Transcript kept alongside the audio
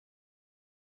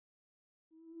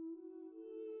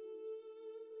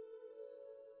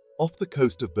Off the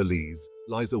coast of Belize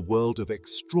lies a world of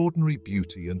extraordinary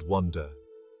beauty and wonder.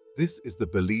 This is the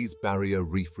Belize Barrier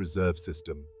Reef Reserve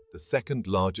System, the second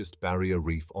largest barrier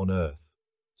reef on Earth.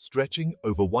 Stretching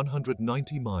over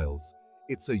 190 miles,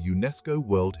 it's a UNESCO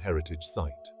World Heritage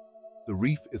Site. The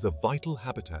reef is a vital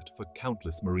habitat for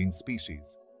countless marine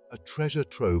species, a treasure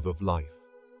trove of life.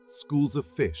 Schools of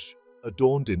fish,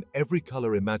 adorned in every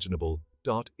color imaginable,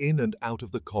 dart in and out of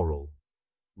the coral.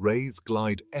 Rays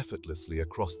glide effortlessly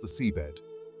across the seabed,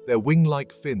 their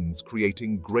wing-like fins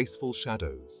creating graceful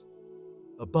shadows.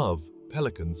 Above,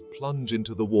 pelicans plunge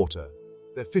into the water,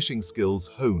 their fishing skills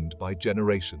honed by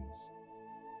generations.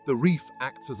 The reef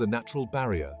acts as a natural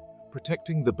barrier,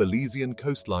 protecting the Belizean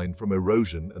coastline from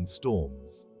erosion and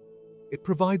storms. It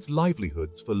provides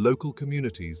livelihoods for local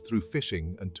communities through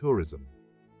fishing and tourism.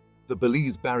 The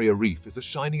Belize Barrier Reef is a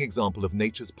shining example of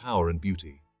nature's power and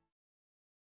beauty.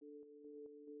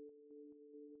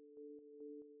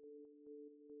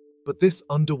 But this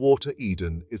underwater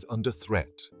Eden is under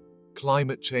threat.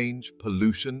 Climate change,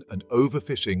 pollution, and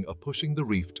overfishing are pushing the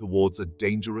reef towards a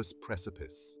dangerous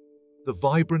precipice. The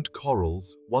vibrant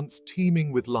corals, once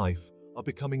teeming with life, are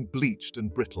becoming bleached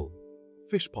and brittle.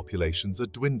 Fish populations are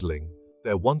dwindling,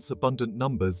 their once abundant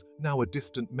numbers now a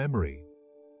distant memory.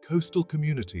 Coastal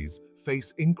communities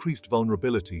face increased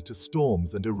vulnerability to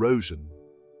storms and erosion.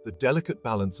 The delicate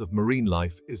balance of marine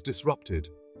life is disrupted,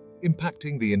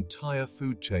 impacting the entire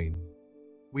food chain.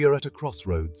 We are at a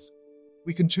crossroads.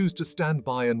 We can choose to stand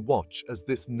by and watch as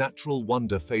this natural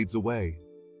wonder fades away,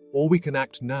 or we can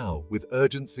act now with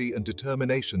urgency and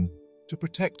determination to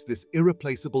protect this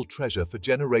irreplaceable treasure for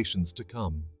generations to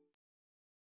come.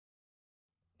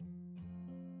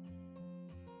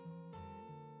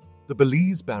 The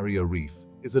Belize Barrier Reef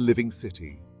is a living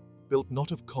city, built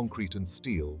not of concrete and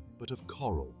steel, but of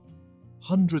coral.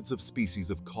 Hundreds of species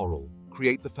of coral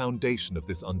create the foundation of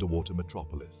this underwater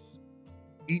metropolis.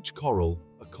 Each coral,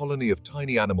 a colony of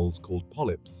tiny animals called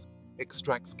polyps,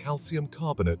 extracts calcium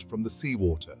carbonate from the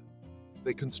seawater.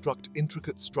 They construct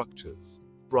intricate structures,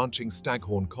 branching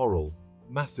staghorn coral,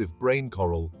 massive brain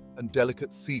coral, and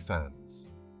delicate sea fans.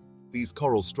 These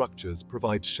coral structures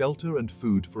provide shelter and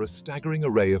food for a staggering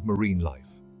array of marine life.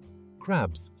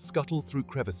 Crabs scuttle through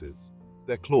crevices,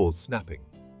 their claws snapping.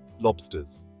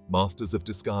 Lobsters, masters of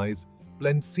disguise,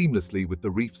 blend seamlessly with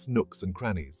the reef's nooks and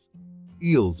crannies.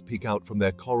 Eels peek out from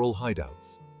their coral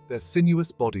hideouts, their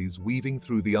sinuous bodies weaving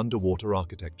through the underwater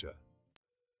architecture.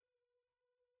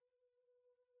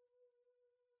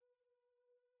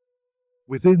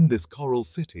 Within this coral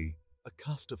city, a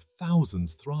cast of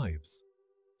thousands thrives.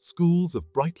 Schools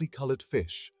of brightly colored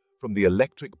fish, from the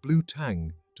electric blue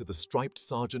tang to the striped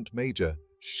sergeant major,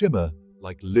 shimmer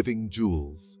like living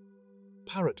jewels.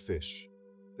 Parrotfish,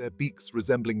 their beaks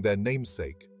resembling their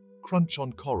namesake, crunch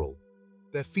on coral,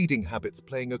 their feeding habits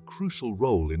playing a crucial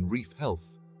role in reef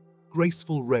health.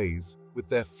 Graceful rays, with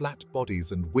their flat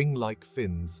bodies and wing-like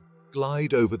fins,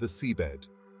 glide over the seabed.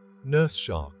 Nurse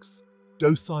sharks,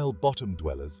 docile bottom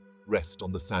dwellers, rest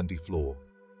on the sandy floor,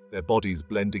 their bodies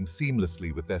blending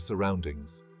seamlessly with their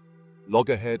surroundings.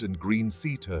 Loggerhead and green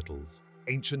sea turtles,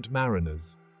 ancient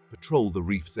mariners, patrol the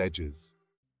reef's edges.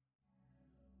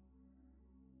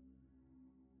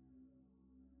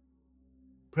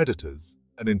 Predators,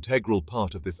 an integral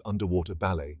part of this underwater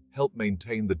ballet, help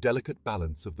maintain the delicate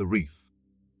balance of the reef.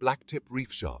 Blacktip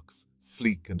reef sharks,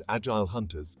 sleek and agile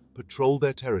hunters, patrol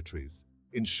their territories,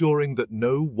 ensuring that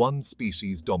no one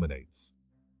species dominates.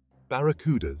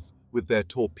 Barracudas, with their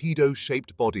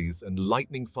torpedo-shaped bodies and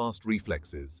lightning-fast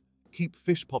reflexes, keep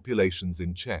fish populations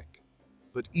in check.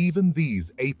 But even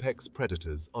these apex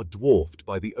predators are dwarfed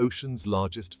by the ocean's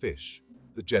largest fish,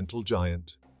 the gentle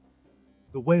giant.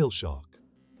 The whale shark.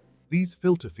 These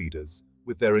filter feeders,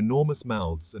 with their enormous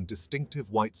mouths and distinctive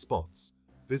white spots,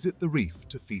 visit the reef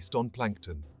to feast on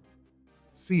plankton.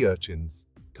 Sea urchins,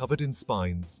 covered in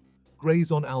spines,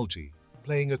 graze on algae,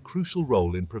 playing a crucial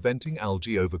role in preventing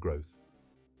algae overgrowth.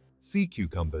 Sea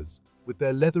cucumbers, with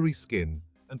their leathery skin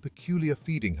and peculiar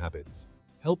feeding habits,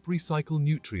 help recycle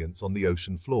nutrients on the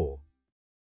ocean floor.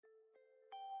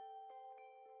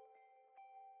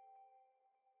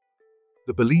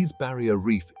 The Belize Barrier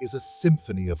Reef is a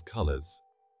symphony of colors.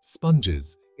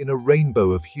 Sponges, in a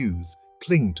rainbow of hues,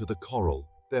 cling to the coral,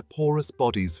 their porous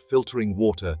bodies filtering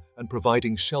water and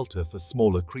providing shelter for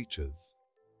smaller creatures.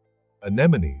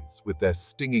 Anemones, with their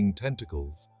stinging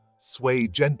tentacles, sway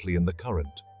gently in the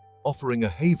current, offering a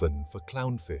haven for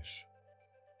clownfish.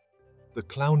 The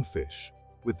clownfish,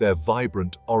 with their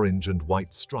vibrant orange and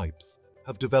white stripes,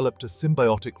 have developed a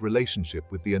symbiotic relationship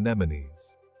with the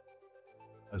anemones.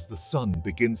 As the sun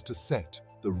begins to set,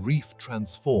 the reef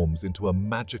transforms into a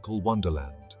magical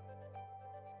wonderland.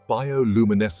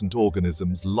 bioluminescent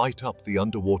organisms light up the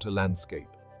underwater landscape,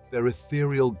 their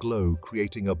ethereal glow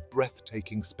creating a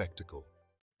breathtaking spectacle.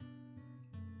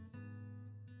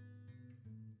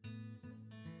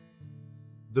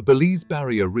 The Belize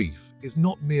Barrier Reef is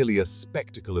not merely a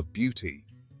spectacle of beauty,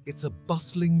 it's a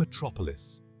bustling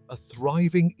metropolis, a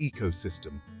thriving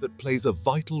ecosystem that plays a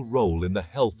vital role in the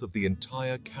health of the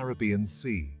entire Caribbean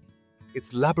Sea.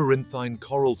 Its labyrinthine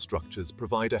coral structures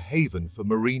provide a haven for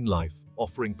marine life,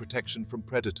 offering protection from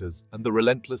predators and the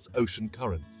relentless ocean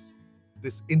currents.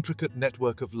 This intricate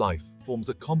network of life forms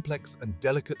a complex and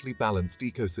delicately balanced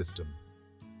ecosystem.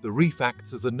 The reef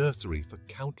acts as a nursery for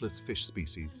countless fish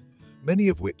species, many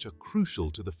of which are crucial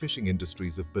to the fishing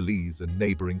industries of Belize and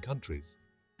neighboring countries.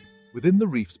 Within the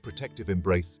reef's protective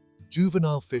embrace,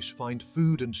 juvenile fish find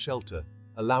food and shelter,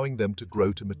 allowing them to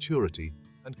grow to maturity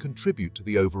and contribute to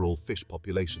the overall fish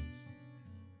populations.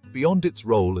 Beyond its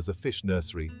role as a fish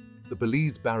nursery, the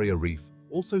Belize Barrier Reef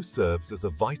also serves as a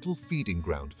vital feeding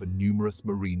ground for numerous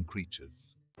marine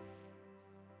creatures.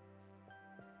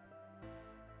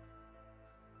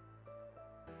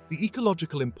 The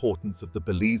ecological importance of the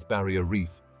Belize Barrier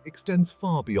Reef extends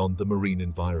far beyond the marine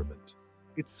environment.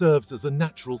 It serves as a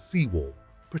natural seawall,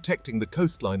 protecting the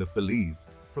coastline of Belize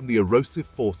from the erosive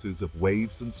forces of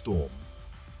waves and storms.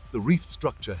 The reef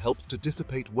structure helps to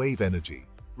dissipate wave energy,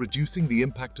 reducing the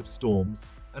impact of storms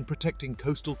and protecting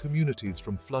coastal communities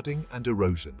from flooding and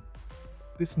erosion.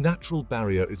 This natural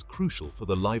barrier is crucial for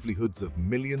the livelihoods of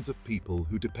millions of people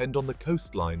who depend on the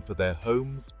coastline for their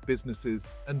homes,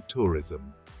 businesses, and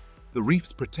tourism. The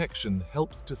reef's protection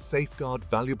helps to safeguard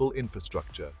valuable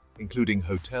infrastructure, including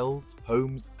hotels,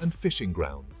 homes, and fishing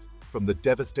grounds, from the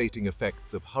devastating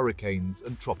effects of hurricanes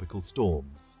and tropical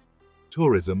storms.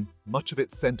 Tourism, much of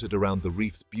it centered around the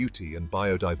reef's beauty and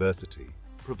biodiversity,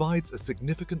 provides a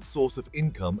significant source of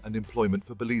income and employment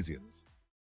for Belizeans.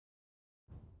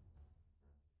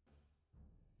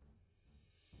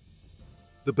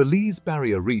 The Belize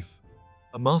Barrier Reef,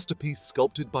 a masterpiece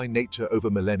sculpted by nature over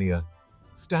millennia,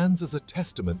 stands as a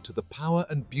testament to the power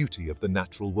and beauty of the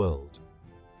natural world.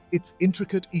 Its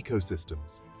intricate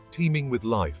ecosystems, teeming with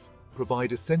life,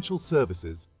 provide essential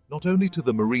services not only to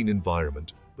the marine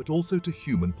environment but also to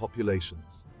human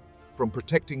populations. From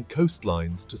protecting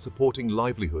coastlines to supporting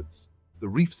livelihoods, the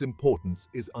reef's importance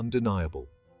is undeniable.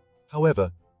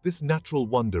 However, this natural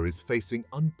wonder is facing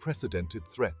unprecedented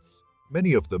threats,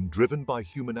 many of them driven by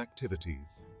human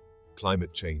activities.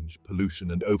 Climate change,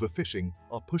 pollution, and overfishing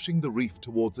are pushing the reef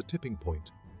towards a tipping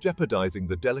point, jeopardizing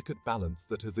the delicate balance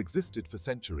that has existed for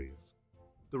centuries.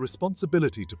 The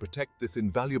responsibility to protect this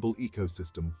invaluable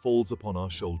ecosystem falls upon our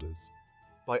shoulders.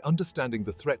 By understanding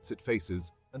the threats it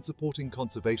faces and supporting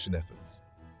conservation efforts,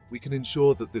 we can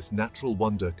ensure that this natural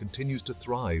wonder continues to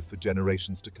thrive for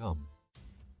generations to come.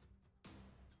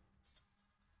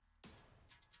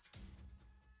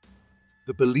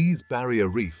 The Belize Barrier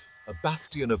Reef, a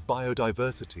bastion of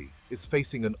biodiversity, is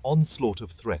facing an onslaught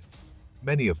of threats,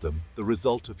 many of them the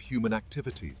result of human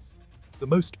activities. The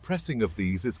most pressing of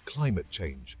these is climate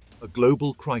change, a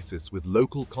global crisis with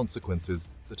local consequences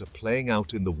that are playing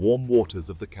out in the warm waters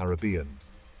of the Caribbean.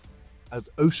 As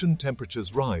ocean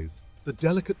temperatures rise, the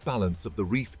delicate balance of the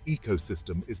reef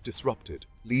ecosystem is disrupted,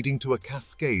 leading to a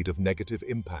cascade of negative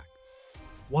impacts.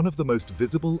 One of the most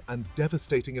visible and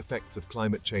devastating effects of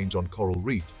climate change on coral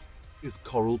reefs is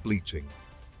coral bleaching.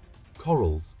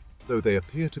 Corals, though they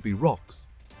appear to be rocks,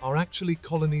 are actually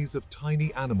colonies of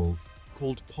tiny animals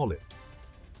called polyps.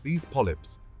 These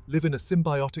polyps live in a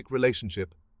symbiotic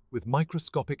relationship with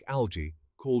microscopic algae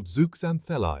called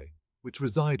zooxanthellae, which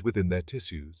reside within their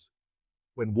tissues.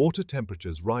 When water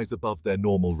temperatures rise above their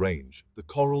normal range, the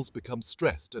corals become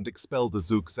stressed and expel the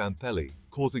zooxanthellae,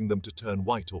 causing them to turn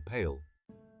white or pale.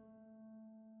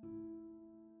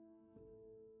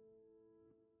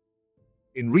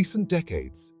 In recent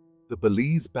decades, the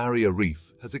Belize Barrier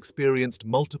Reef has experienced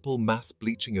multiple mass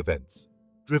bleaching events,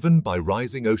 driven by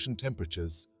rising ocean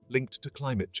temperatures linked to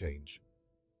climate change.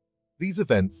 These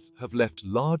events have left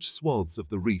large swaths of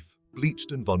the reef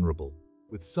bleached and vulnerable,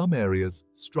 with some areas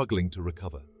struggling to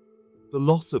recover. The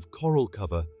loss of coral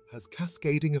cover has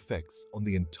cascading effects on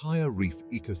the entire reef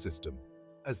ecosystem,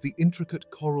 as the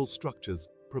intricate coral structures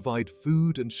provide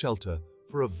food and shelter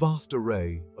for a vast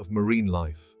array of marine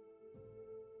life.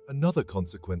 Another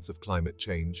consequence of climate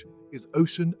change is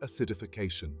ocean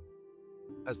acidification.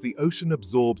 As the ocean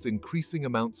absorbs increasing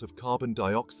amounts of carbon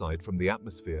dioxide from the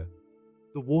atmosphere,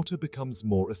 the water becomes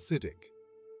more acidic.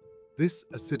 This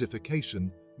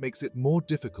acidification makes it more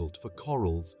difficult for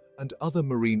corals and other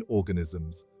marine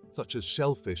organisms, such as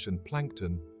shellfish and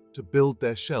plankton, to build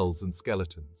their shells and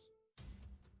skeletons.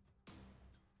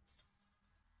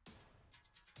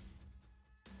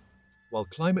 While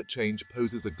climate change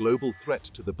poses a global threat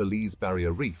to the Belize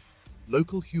Barrier Reef,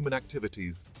 local human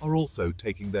activities are also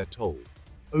taking their toll.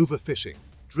 Overfishing,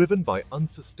 driven by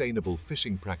unsustainable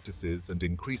fishing practices and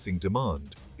increasing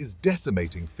demand, is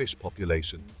decimating fish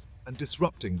populations and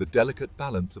disrupting the delicate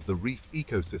balance of the reef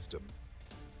ecosystem.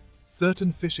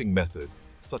 Certain fishing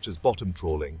methods, such as bottom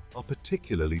trawling, are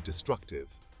particularly destructive,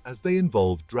 as they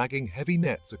involve dragging heavy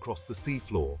nets across the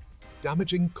seafloor,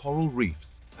 damaging coral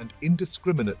reefs and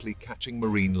indiscriminately catching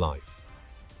marine life.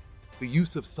 The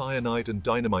use of cyanide and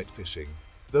dynamite fishing,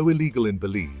 though illegal in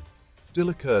Belize, still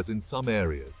occurs in some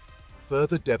areas,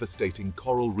 further devastating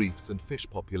coral reefs and fish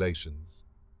populations.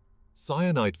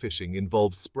 Cyanide fishing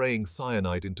involves spraying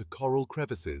cyanide into coral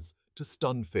crevices to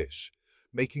stun fish,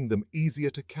 making them easier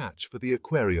to catch for the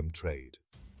aquarium trade.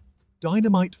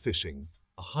 Dynamite fishing,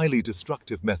 a highly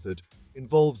destructive method,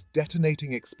 involves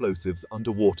detonating explosives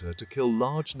underwater to kill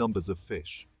large numbers of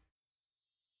fish.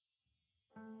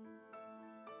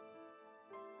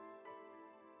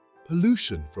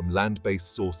 Pollution from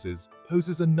land-based sources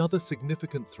poses another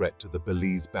significant threat to the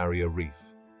Belize Barrier Reef.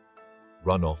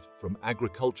 Runoff from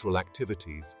agricultural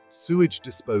activities, sewage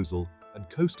disposal, and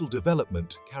coastal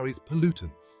development carries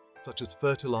pollutants such as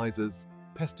fertilizers,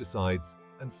 pesticides,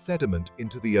 and sediment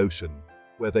into the ocean,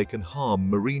 where they can harm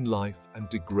marine life and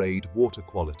degrade water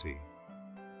quality.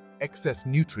 Excess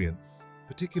nutrients,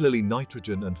 particularly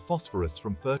nitrogen and phosphorus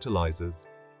from fertilizers,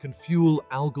 can fuel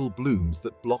algal blooms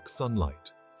that block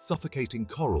sunlight, suffocating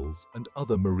corals and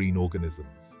other marine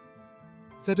organisms.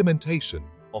 Sedimentation,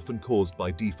 often caused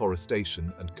by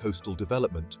deforestation and coastal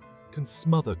development, can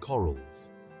smother corals,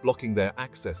 blocking their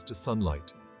access to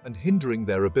sunlight and hindering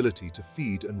their ability to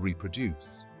feed and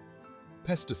reproduce.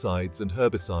 Pesticides and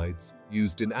herbicides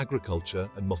used in agriculture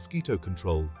and mosquito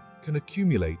control can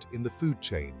accumulate in the food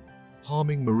chain,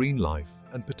 harming marine life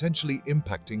and potentially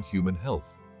impacting human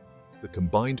health. The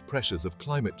combined pressures of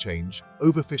climate change,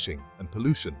 overfishing, and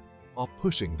pollution are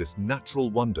pushing this natural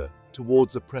wonder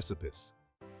towards a precipice.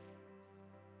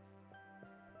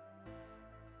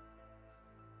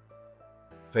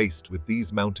 Faced with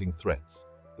these mounting threats,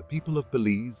 the people of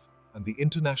Belize and the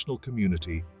international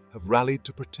community have rallied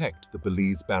to protect the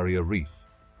Belize Barrier Reef.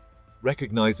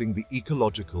 Recognizing the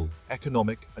ecological,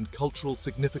 economic, and cultural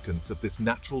significance of this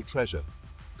natural treasure,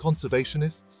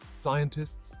 conservationists,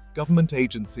 scientists, government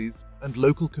agencies, and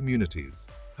local communities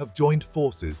have joined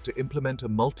forces to implement a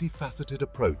multifaceted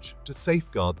approach to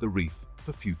safeguard the reef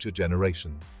for future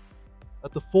generations.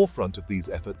 At the forefront of these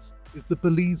efforts is the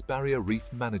Belize Barrier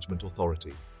Reef Management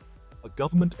Authority, a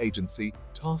government agency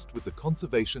tasked with the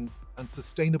conservation and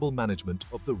sustainable management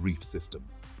of the reef system.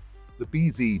 The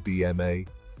BZBMA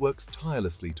works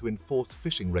tirelessly to enforce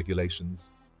fishing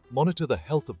regulations, monitor the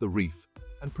health of the reef,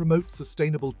 and promote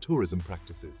sustainable tourism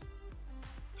practices.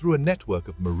 Through a network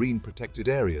of marine protected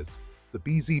areas, the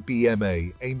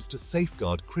BZBMA aims to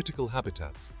safeguard critical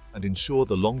habitats and ensure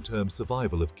the long-term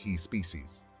survival of key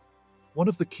species. One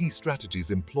of the key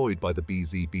strategies employed by the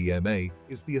BZBMA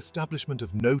is the establishment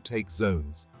of no-take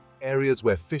zones, areas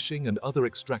where fishing and other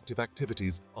extractive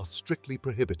activities are strictly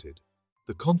prohibited.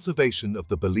 The conservation of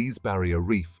the Belize Barrier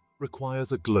Reef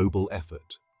requires a global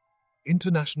effort.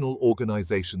 International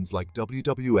organizations like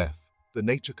WWF, the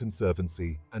Nature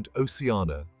Conservancy, and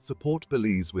Oceana support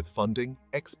Belize with funding,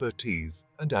 expertise,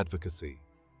 and advocacy.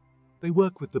 They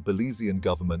work with the Belizean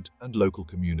government and local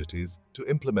communities to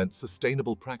implement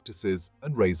sustainable practices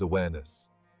and raise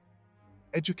awareness.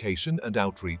 Education and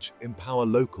outreach empower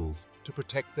locals to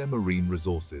protect their marine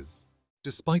resources.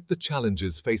 Despite the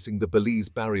challenges facing the Belize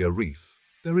Barrier Reef,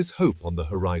 there is hope on the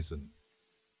horizon.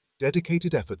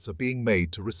 Dedicated efforts are being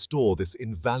made to restore this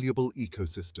invaluable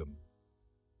ecosystem.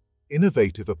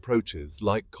 Innovative approaches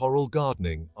like coral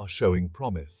gardening are showing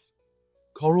promise.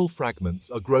 Coral fragments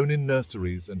are grown in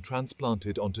nurseries and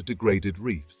transplanted onto degraded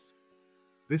reefs.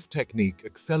 This technique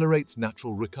accelerates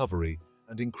natural recovery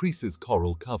and increases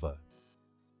coral cover.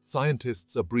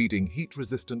 Scientists are breeding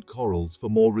heat-resistant corals for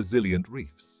more resilient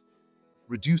reefs.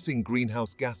 Reducing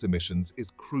greenhouse gas emissions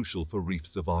is crucial for reef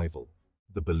survival.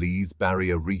 The Belize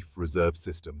Barrier Reef Reserve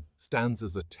System stands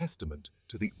as a testament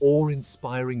to the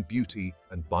awe-inspiring beauty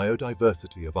and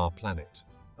biodiversity of our planet.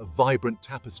 A vibrant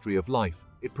tapestry of life,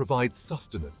 it provides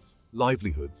sustenance,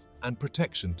 livelihoods, and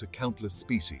protection to countless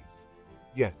species.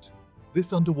 Yet,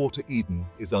 this underwater Eden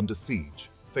is under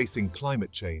siege, facing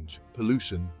climate change,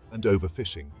 pollution, and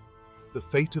overfishing. The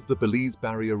fate of the Belize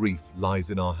Barrier Reef lies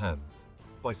in our hands.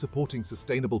 By supporting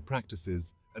sustainable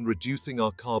practices and reducing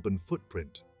our carbon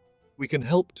footprint, we can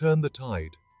help turn the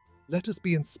tide. Let us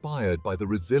be inspired by the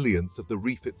resilience of the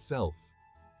reef itself.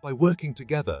 By working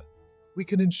together, we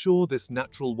can ensure this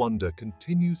natural wonder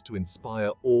continues to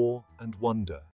inspire awe and wonder.